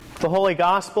The Holy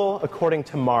Gospel according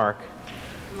to Mark.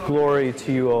 Glory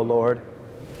to you, O Lord.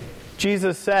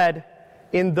 Jesus said,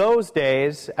 "In those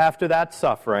days, after that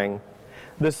suffering,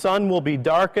 the sun will be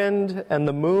darkened, and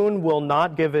the moon will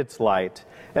not give its light,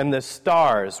 and the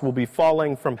stars will be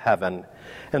falling from heaven,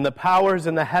 and the powers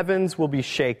in the heavens will be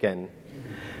shaken.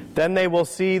 Then they will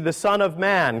see the Son of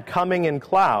Man coming in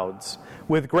clouds,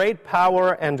 with great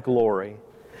power and glory.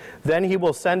 Then he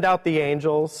will send out the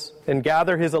angels and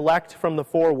gather his elect from the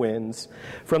four winds,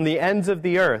 from the ends of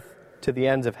the earth to the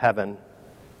ends of heaven.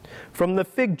 From the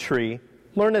fig tree,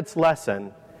 learn its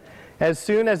lesson. As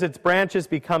soon as its branches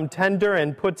become tender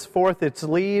and puts forth its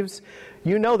leaves,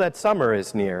 you know that summer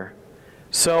is near.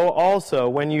 So also,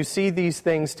 when you see these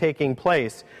things taking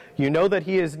place, you know that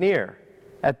he is near,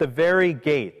 at the very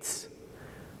gates.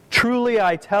 Truly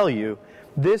I tell you,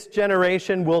 this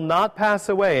generation will not pass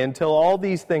away until all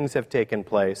these things have taken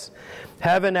place.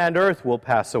 Heaven and earth will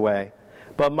pass away,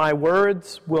 but my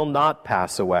words will not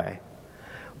pass away.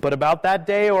 But about that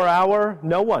day or hour,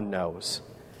 no one knows,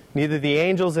 neither the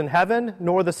angels in heaven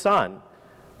nor the Son,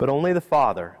 but only the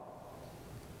Father.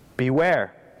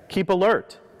 Beware, keep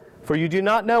alert, for you do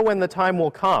not know when the time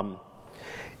will come.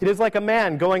 It is like a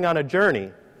man going on a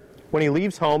journey, when he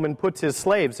leaves home and puts his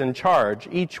slaves in charge,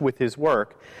 each with his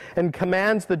work, and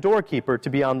commands the doorkeeper to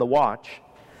be on the watch.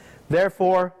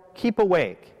 Therefore, keep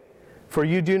awake, for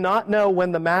you do not know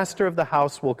when the master of the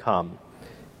house will come,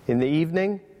 in the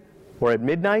evening, or at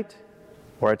midnight,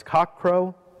 or at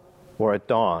cockcrow, or at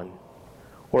dawn.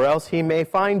 Or else he may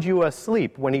find you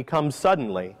asleep when he comes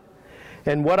suddenly.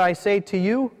 And what I say to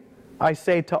you, I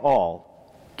say to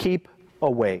all, keep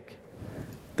awake."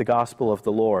 The Gospel of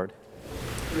the Lord.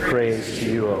 Praise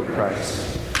to you, O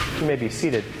Christ. You may be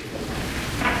seated.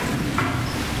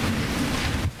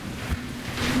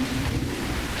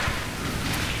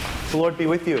 The Lord be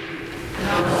with you.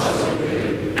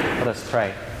 Let us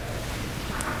pray.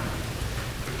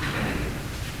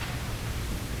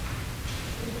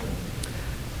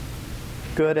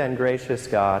 Good and gracious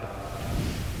God,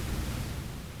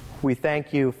 we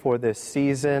thank you for this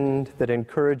season that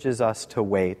encourages us to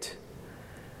wait.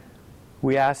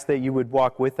 We ask that you would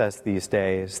walk with us these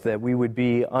days, that we would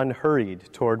be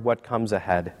unhurried toward what comes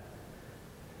ahead.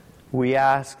 We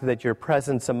ask that your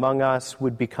presence among us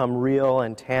would become real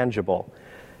and tangible,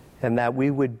 and that we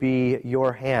would be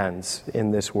your hands in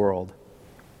this world.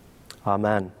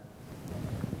 Amen.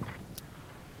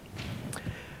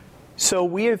 So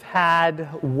we have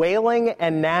had wailing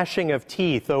and gnashing of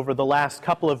teeth over the last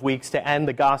couple of weeks to end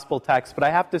the gospel text. But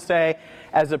I have to say,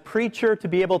 as a preacher, to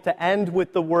be able to end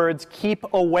with the words, "keep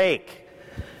awake,"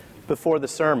 before the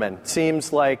sermon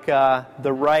seems like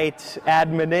the right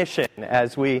admonition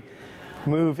as we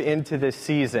move into this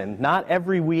season. Not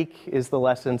every week is the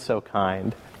lesson so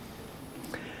kind.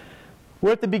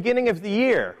 We're at the beginning of the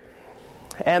year,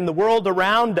 and the world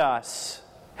around us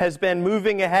has been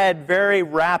moving ahead very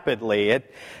rapidly.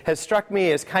 It has struck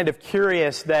me as kind of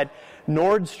curious that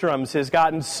Nordstrom's has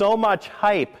gotten so much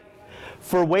hype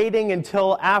for waiting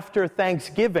until after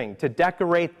Thanksgiving to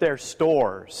decorate their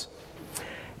stores.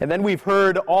 And then we've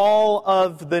heard all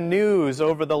of the news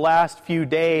over the last few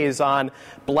days on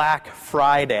Black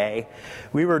Friday.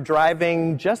 We were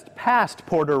driving just past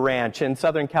Porter Ranch in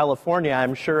Southern California,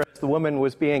 I'm sure, as the woman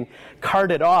was being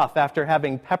carted off after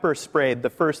having pepper sprayed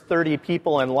the first 30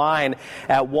 people in line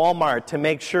at Walmart to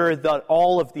make sure that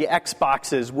all of the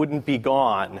Xboxes wouldn't be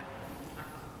gone.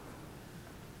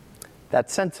 That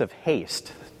sense of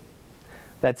haste,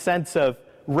 that sense of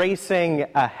racing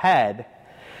ahead.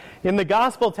 In the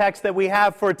gospel text that we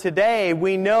have for today,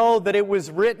 we know that it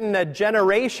was written a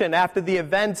generation after the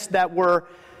events that were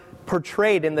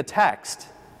portrayed in the text.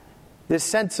 This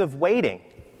sense of waiting.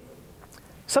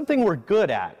 Something we're good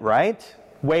at, right?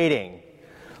 Waiting.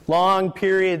 Long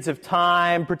periods of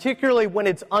time, particularly when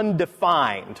it's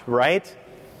undefined, right?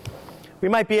 We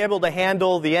might be able to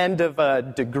handle the end of a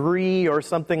degree or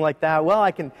something like that. Well,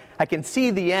 I can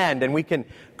see the end, and we can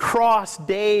cross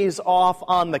days off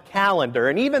on the calendar.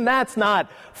 And even that's not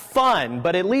fun,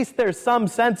 but at least there's some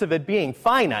sense of it being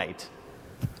finite.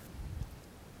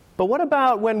 But what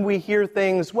about when we hear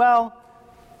things, well,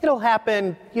 it'll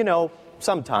happen,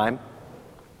 sometime.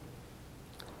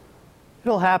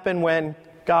 It'll happen when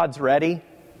God's ready.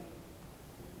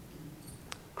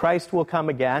 Christ will come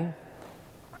again.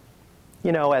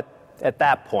 At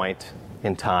that point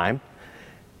in time.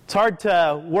 It's hard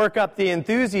to work up the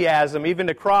enthusiasm, even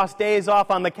to cross days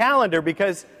off on the calendar,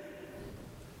 because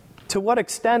to what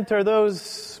extent are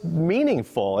those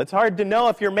meaningful? It's hard to know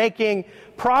if you're making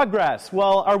progress.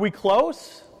 Well, are we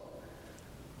close?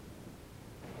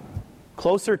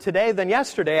 Closer today than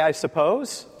yesterday, I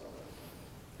suppose.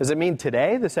 Does it mean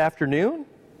today, this afternoon?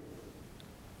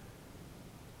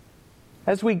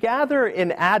 As we gather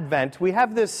in Advent, we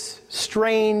have this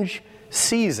strange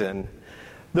season.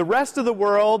 The rest of the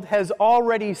world has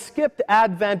already skipped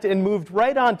Advent and moved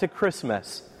right on to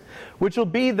Christmas, which will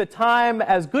be the time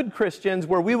as good Christians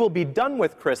where we will be done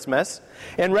with Christmas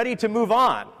and ready to move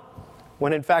on,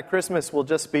 when in fact Christmas will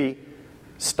just be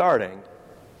starting.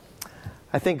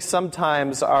 I think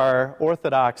sometimes our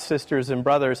Orthodox sisters and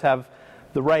brothers have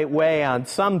the right way on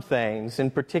some things,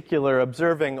 in particular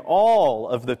observing all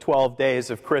of the 12 days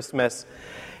of Christmas,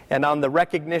 and on the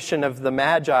recognition of the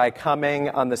Magi coming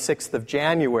on the 6th of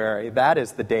January. That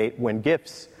is the date when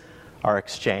gifts are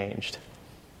exchanged.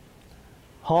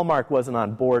 Hallmark wasn't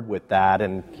on board with that,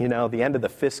 and the end of the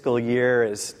fiscal year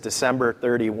is December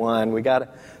 31. We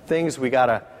got things we got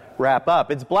to wrap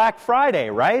up. It's Black Friday,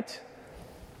 right?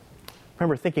 I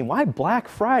remember thinking, why Black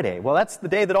Friday? Well, that's the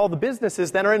day that all the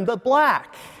businesses then are in the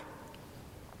black.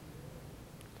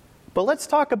 But let's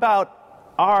talk about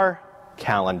our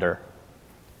calendar.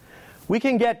 We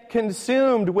can get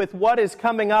consumed with what is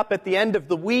coming up at the end of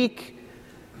the week,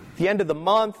 the end of the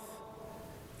month,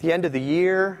 the end of the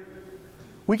year.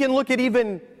 We can look at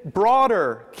even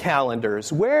broader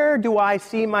calendars. Where do I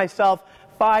see myself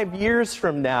 5 years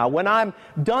from now, when I'm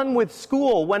done with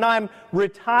school, when I'm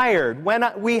retired, when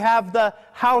we have the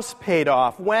house paid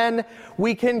off, when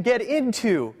we can get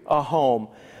into a home?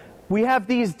 We have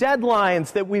these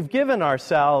deadlines that we've given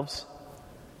ourselves.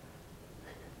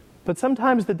 But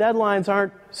sometimes the deadlines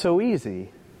aren't so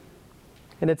easy.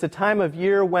 And it's a time of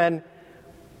year when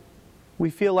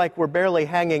we feel like we're barely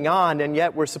hanging on, and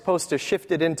yet we're supposed to shift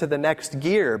it into the next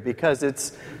gear because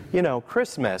it's,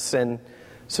 Christmas. And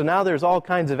so now there's all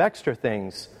kinds of extra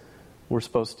things we're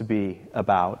supposed to be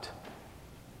about.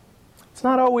 It's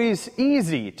not always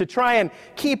easy to try and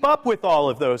keep up with all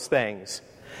of those things.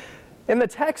 And the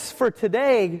texts for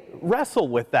today wrestle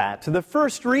with that. The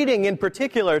first reading in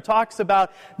particular talks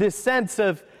about this sense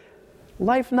of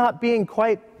life not being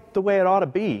quite the way it ought to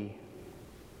be.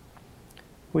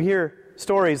 We hear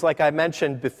stories, like I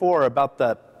mentioned before, about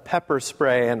the pepper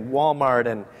spray and Walmart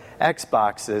and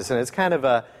Xboxes, and it's kind of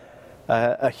a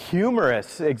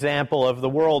humorous example of the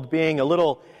world being a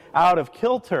little out of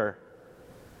kilter.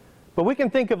 But we can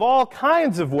think of all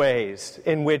kinds of ways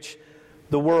in which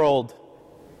the world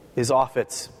is off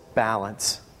its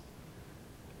balance.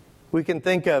 We can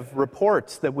think of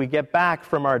reports that we get back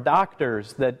from our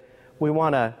doctors that we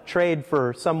want to trade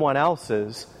for someone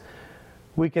else's.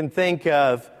 We can think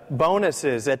of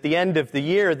bonuses at the end of the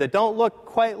year that don't look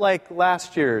quite like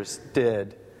last year's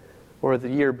did or the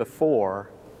year before.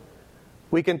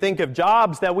 We can think of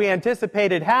jobs that we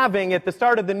anticipated having at the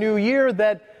start of the new year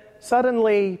that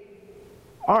suddenly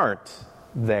aren't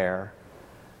there.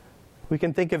 We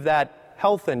can think of that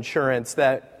health insurance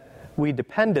that we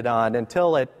depended on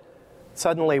until it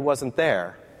suddenly wasn't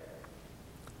there.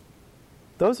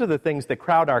 Those are the things that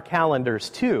crowd our calendars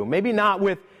too. Maybe not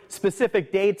with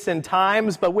specific dates and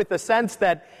times, but with the sense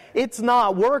that it's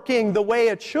not working the way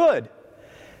it should.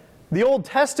 The Old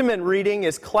Testament reading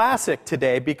is classic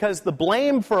today because the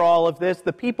blame for all of this,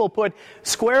 the people put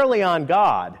squarely on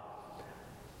God.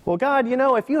 Well, God,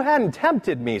 if you hadn't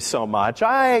tempted me so much,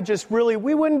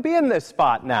 we wouldn't be in this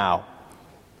spot now.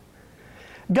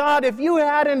 God, if you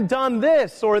hadn't done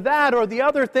this or that or the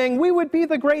other thing, we would be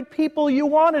the great people you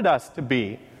wanted us to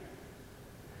be.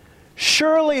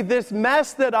 Surely this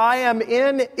mess that I am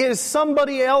in is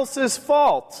somebody else's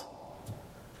fault,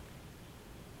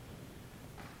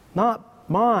 not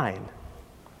mine.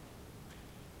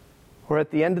 Or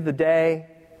at the end of the day,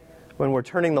 when we're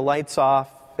turning the lights off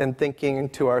and thinking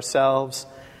to ourselves,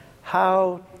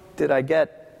 how did I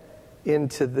get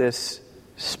into this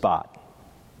spot?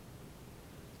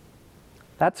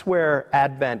 That's where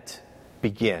Advent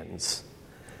begins.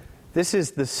 This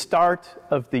is the start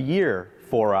of the year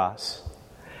for us.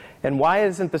 And why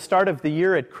isn't the start of the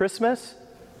year at Christmas?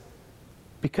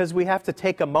 Because we have to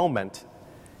take a moment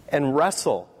and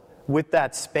wrestle with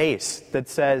that space that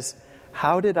says,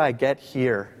 how did I get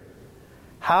here?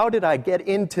 How did I get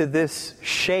into this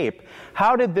shape?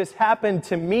 How did this happen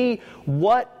to me?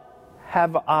 What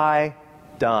have I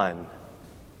done?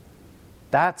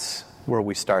 That's where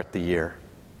we start the year.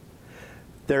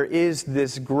 There is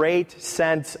this great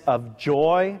sense of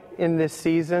joy in this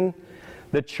season.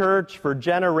 The church, for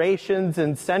generations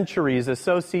and centuries,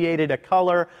 associated a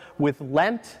color with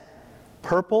Lent,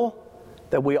 purple,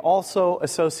 that we also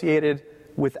associated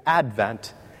with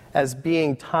Advent as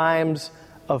being times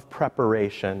of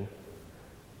preparation.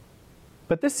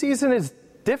 But this season is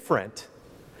different.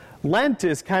 Lent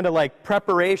is kind of like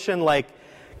preparation, like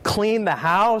clean the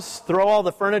house, throw all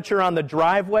the furniture on the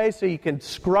driveway so you can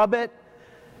scrub it,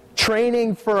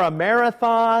 training for a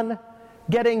marathon,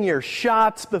 getting your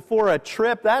shots before a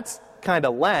trip. That's kind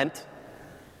of Lent.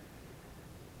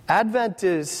 Advent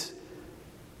is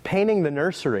painting the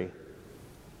nursery.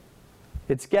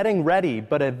 It's getting ready,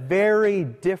 but a very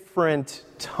different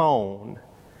tone.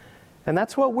 And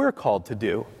that's what we're called to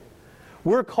do.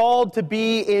 We're called to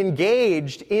be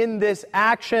engaged in this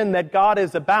action that God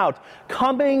is about,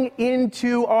 coming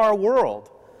into our world.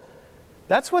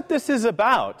 That's what this is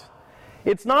about.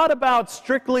 It's not about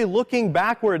strictly looking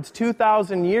backwards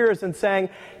 2,000 years and saying,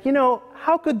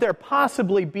 how could there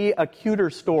possibly be a cuter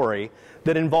story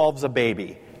that involves a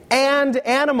baby? And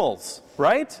animals,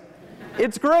 right?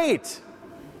 It's great.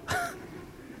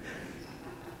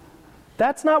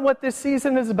 That's not what this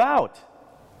season is about.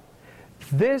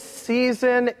 This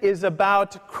season is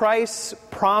about Christ's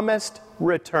promised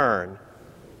return.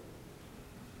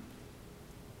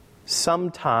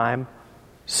 Sometime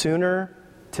sooner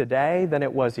today than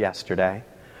it was yesterday,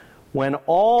 when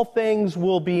all things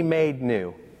will be made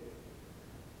new.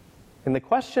 And the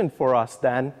question for us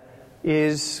then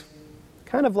is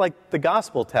kind of like the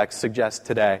gospel text suggests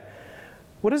today.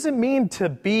 What does it mean to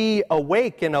be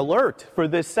awake and alert for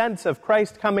this sense of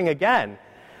Christ coming again?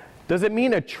 Does it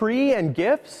mean a tree and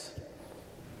gifts?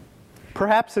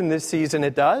 Perhaps in this season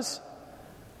it does.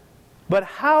 But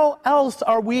how else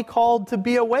are we called to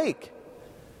be awake?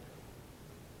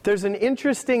 There's an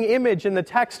interesting image in the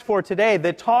text for today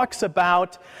that talks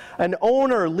about an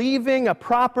owner leaving a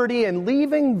property and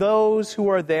leaving those who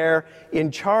are there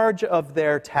in charge of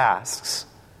their tasks.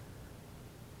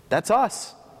 That's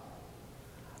us.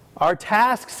 Our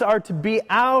tasks are to be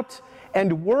out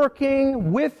and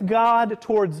working with God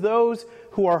towards those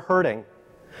who are hurting.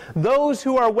 Those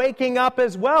who are waking up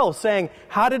as well, saying,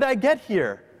 how did I get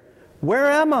here? Where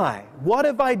am I? What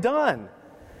have I done?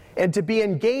 And to be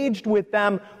engaged with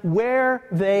them where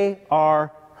they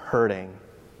are hurting.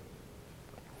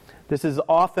 This is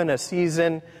often a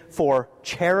season for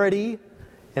charity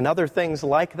and other things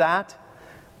like that.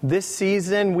 This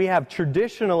season, we have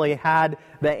traditionally had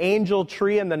the angel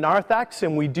tree and the narthex,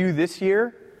 and we do this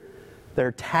year. There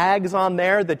are tags on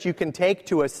there that you can take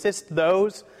to assist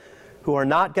those who are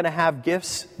not going to have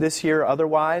gifts this year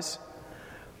otherwise.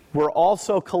 We're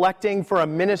also collecting for a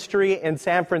ministry in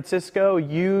San Francisco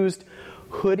used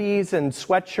hoodies and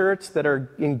sweatshirts that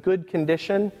are in good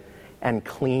condition and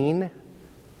clean.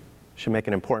 Should make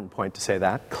an important point to say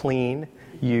that. Clean,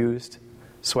 used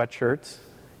sweatshirts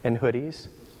and hoodies.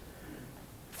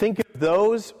 Think of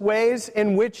those ways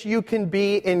in which you can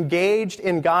be engaged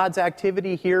in God's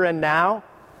activity here and now.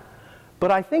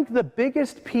 But I think the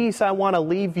biggest piece I want to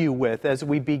leave you with as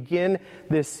we begin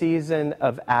this season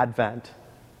of Advent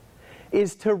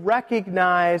is to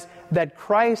recognize that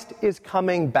Christ is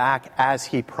coming back as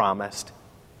He promised.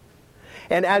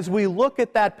 And as we look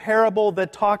at that parable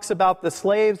that talks about the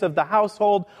slaves of the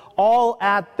household all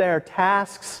at their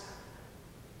tasks,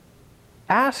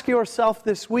 ask yourself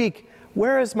this week,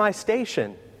 where is my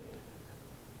station?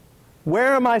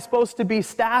 Where am I supposed to be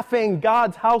staffing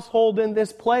God's household in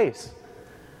this place?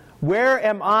 Where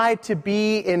am I to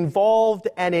be involved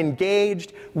and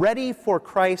engaged, ready for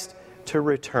Christ to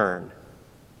return?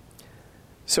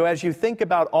 So as you think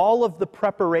about all of the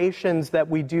preparations that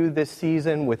we do this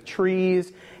season with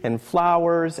trees and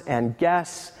flowers and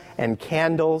guests and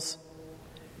candles,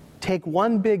 take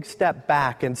one big step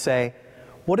back and say,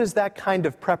 what does that kind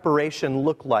of preparation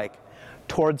look like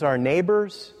towards our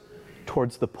neighbors,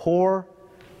 towards the poor,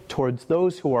 towards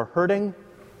those who are hurting,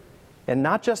 and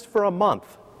not just for a month,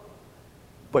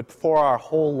 but for our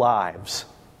whole lives?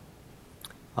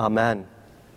 Amen.